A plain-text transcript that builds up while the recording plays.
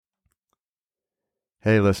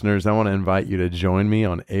Hey, listeners, I want to invite you to join me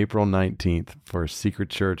on April 19th for Secret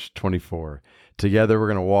Church 24. Together, we're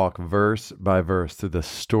going to walk verse by verse through the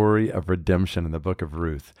story of redemption in the book of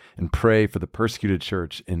Ruth and pray for the persecuted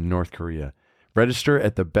church in North Korea. Register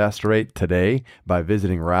at the best rate today by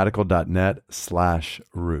visiting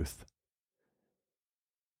radical.net/Ruth.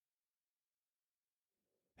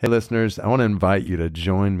 Hey, listeners, I want to invite you to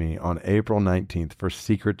join me on April 19th for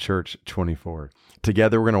Secret Church 24.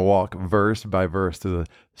 Together, we're going to walk verse by verse through the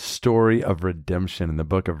story of redemption in the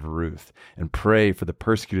book of Ruth and pray for the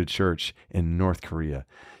persecuted church in North Korea.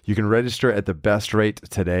 You can register at the best rate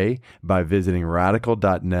today by visiting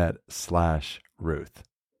radical.net/Ruth.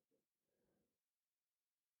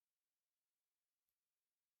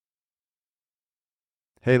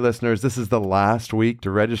 Hey, listeners, this is the last week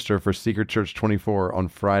to register for Secret Church 24 on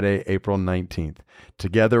Friday, April 19th.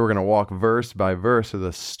 Together, we're going to walk verse by verse through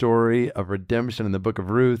the story of redemption in the book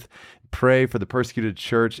of Ruth, pray for the persecuted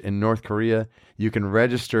church in North Korea. You can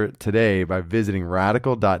register today by visiting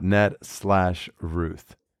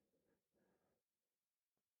radical.net/Ruth.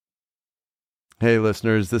 Hey,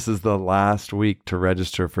 listeners, this is the last week to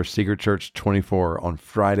register for Secret Church 24 on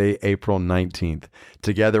Friday, April 19th.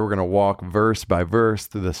 Together, we're going to walk verse by verse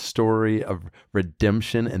through the story of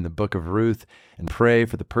redemption in the book of Ruth and pray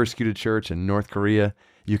for the persecuted church in North Korea.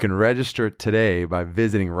 You can register today by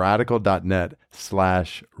visiting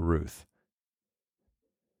radical.net/Ruth.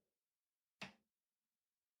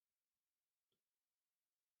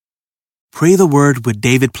 Pray the Word with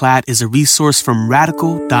David Platt is a resource from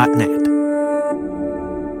radical.net.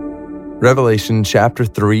 Revelation chapter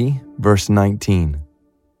 3, verse 19.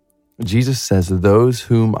 Jesus says, "Those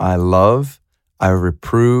whom I love, I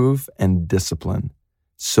reprove and discipline.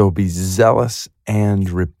 So be zealous and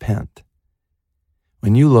repent."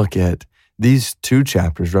 When you look at these two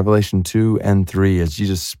chapters, Revelation 2 and 3, as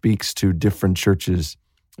Jesus speaks to different churches,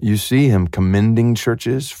 you see him commending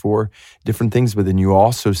churches for different things, but then you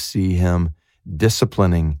also see him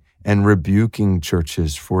disciplining and rebuking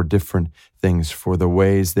churches for different things, for the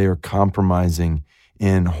ways they are compromising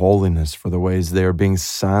in holiness, for the ways they are being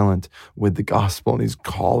silent with the gospel. And he's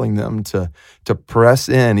calling them to press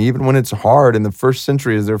in, even when it's hard. In the first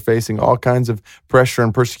century, as they're facing all kinds of pressure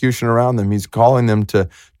and persecution around them, he's calling them to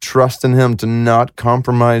trust in him, to not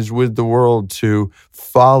compromise with the world, to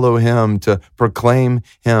follow him, to proclaim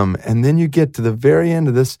him. And then you get to the very end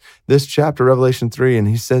of this chapter, Revelation 3, and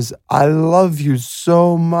he says, "I love you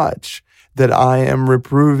so much that I am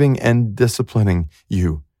reproving and disciplining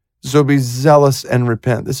you. So be zealous and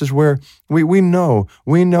repent." This is where we know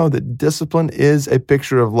that discipline is a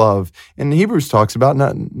picture of love. And Hebrews talks about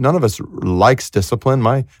none of us likes discipline.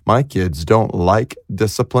 My kids don't like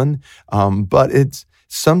discipline, but it's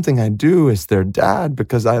something I do as their dad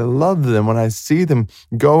because I love them. When I see them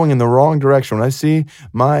going in the wrong direction, when I see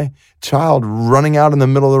my child running out in the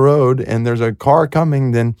middle of the road and there's a car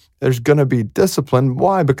coming, then there's going to be discipline.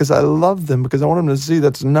 Why? Because I love them, because I want them to see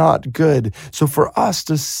that's not good. So for us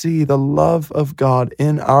to see the love of God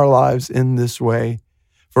in our lives in this way,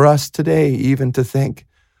 for us today even to think,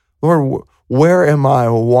 Lord, where am I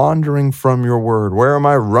wandering from your word? Where am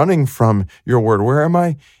I running from your word? Where am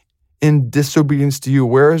I in disobedience to you?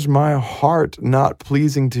 Where is my heart not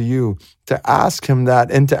pleasing to you? To ask him that,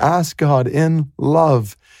 and to ask God in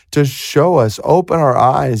love to show us, open our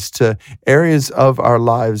eyes to areas of our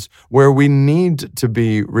lives where we need to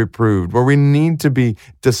be reproved, where we need to be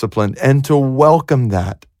disciplined, and to welcome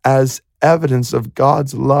that as evidence of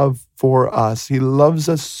God's love for us. He loves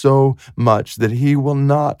us so much that he will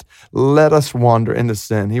not let us wander into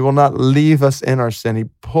sin. He will not leave us in our sin. He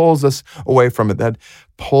pulls us away from it. That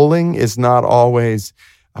pulling is not always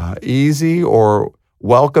easy or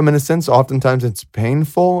welcome in a sense. Oftentimes it's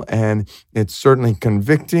painful and it's certainly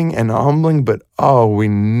convicting and humbling, but we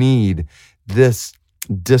need this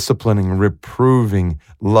disciplining, reproving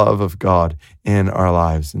love of God in our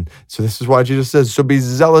lives. And so this is why Jesus says, "So be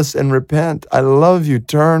zealous and repent. I love you.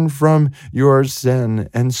 Turn from your sin."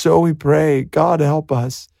 And so we pray, God help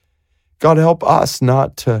us. God help us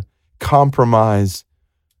not to compromise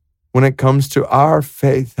when it comes to our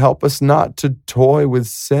faith. Help us not to toy with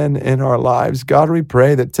sin in our lives. God, we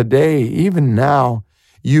pray that today, even now,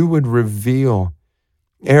 you would reveal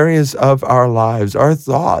areas of our lives, our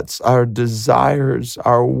thoughts, our desires,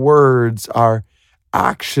 our words, our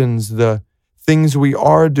actions, the things we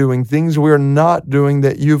are doing, things we are not doing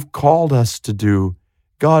that you've called us to do.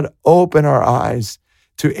 God, open our eyes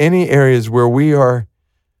to any areas where we are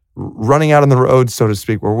running out on the road, so to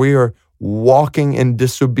speak, where we are walking in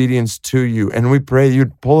disobedience to you. And we pray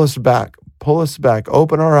you'd pull us back,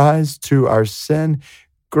 open our eyes to our sin.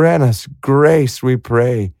 Grant us grace, we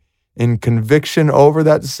pray, in conviction over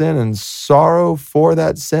that sin and sorrow for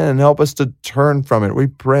that sin, and help us to turn from it. We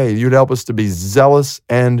pray you'd help us to be zealous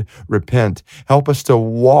and repent. Help us to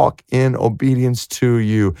walk in obedience to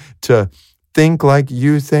you, to think like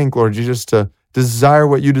you think, Lord Jesus, to desire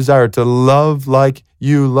what you desire, to love like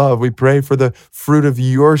you love. We pray for the fruit of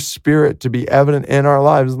your Spirit to be evident in our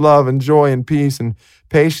lives, love and joy and peace and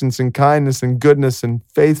patience and kindness and goodness and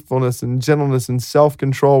faithfulness and gentleness and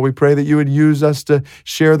self-control. We pray that you would use us to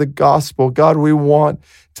share the gospel. God, we want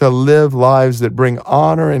to live lives that bring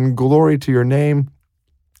honor and glory to your name,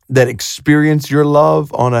 that experience your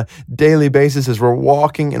love on a daily basis as we're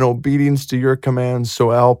walking in obedience to your commands. So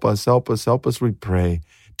help us, we pray,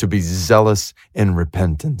 to be zealous in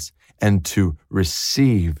repentance and to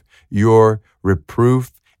receive your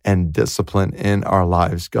reproof and discipline in our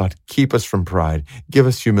lives. God, keep us from pride. Give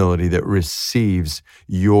us humility that receives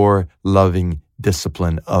your loving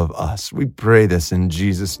discipline of us. We pray this in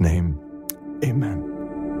Jesus' name. Amen.